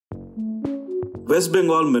West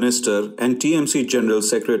Bengal Minister and TMC General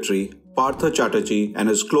Secretary Partha Chatterjee and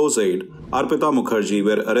his close aide Arpita Mukherjee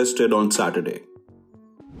were arrested on Saturday.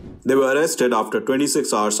 They were arrested after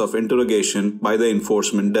 26 hours of interrogation by the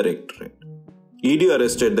Enforcement Directorate. ED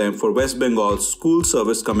arrested them for West Bengal's School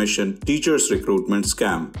Service Commission teachers recruitment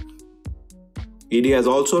scam. ED has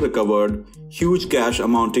also recovered huge cash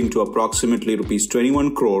amounting to approximately Rs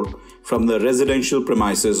 21 crore from the residential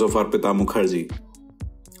premises of Arpita Mukherjee.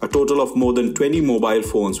 A total of more than 20 mobile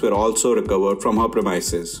phones were also recovered from her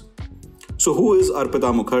premises. So who is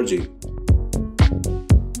Arpita Mukherjee?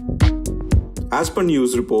 As per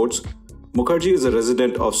news reports, Mukherjee is a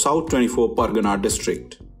resident of South 24 Pargana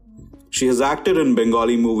district. She has acted in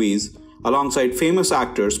Bengali movies alongside famous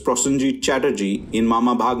actors Partha Chatterjee in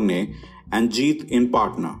Mama Bhagne and Jeet in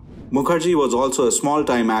Partner. Mukherjee was also a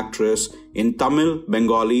small-time actress in Tamil,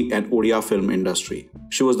 Bengali and Odia film industry.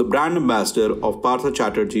 She was the brand ambassador of Partha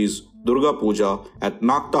Chatterjee's Durga Puja at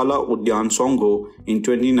Nagtala Udyan Songho in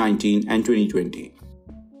 2019 and 2020.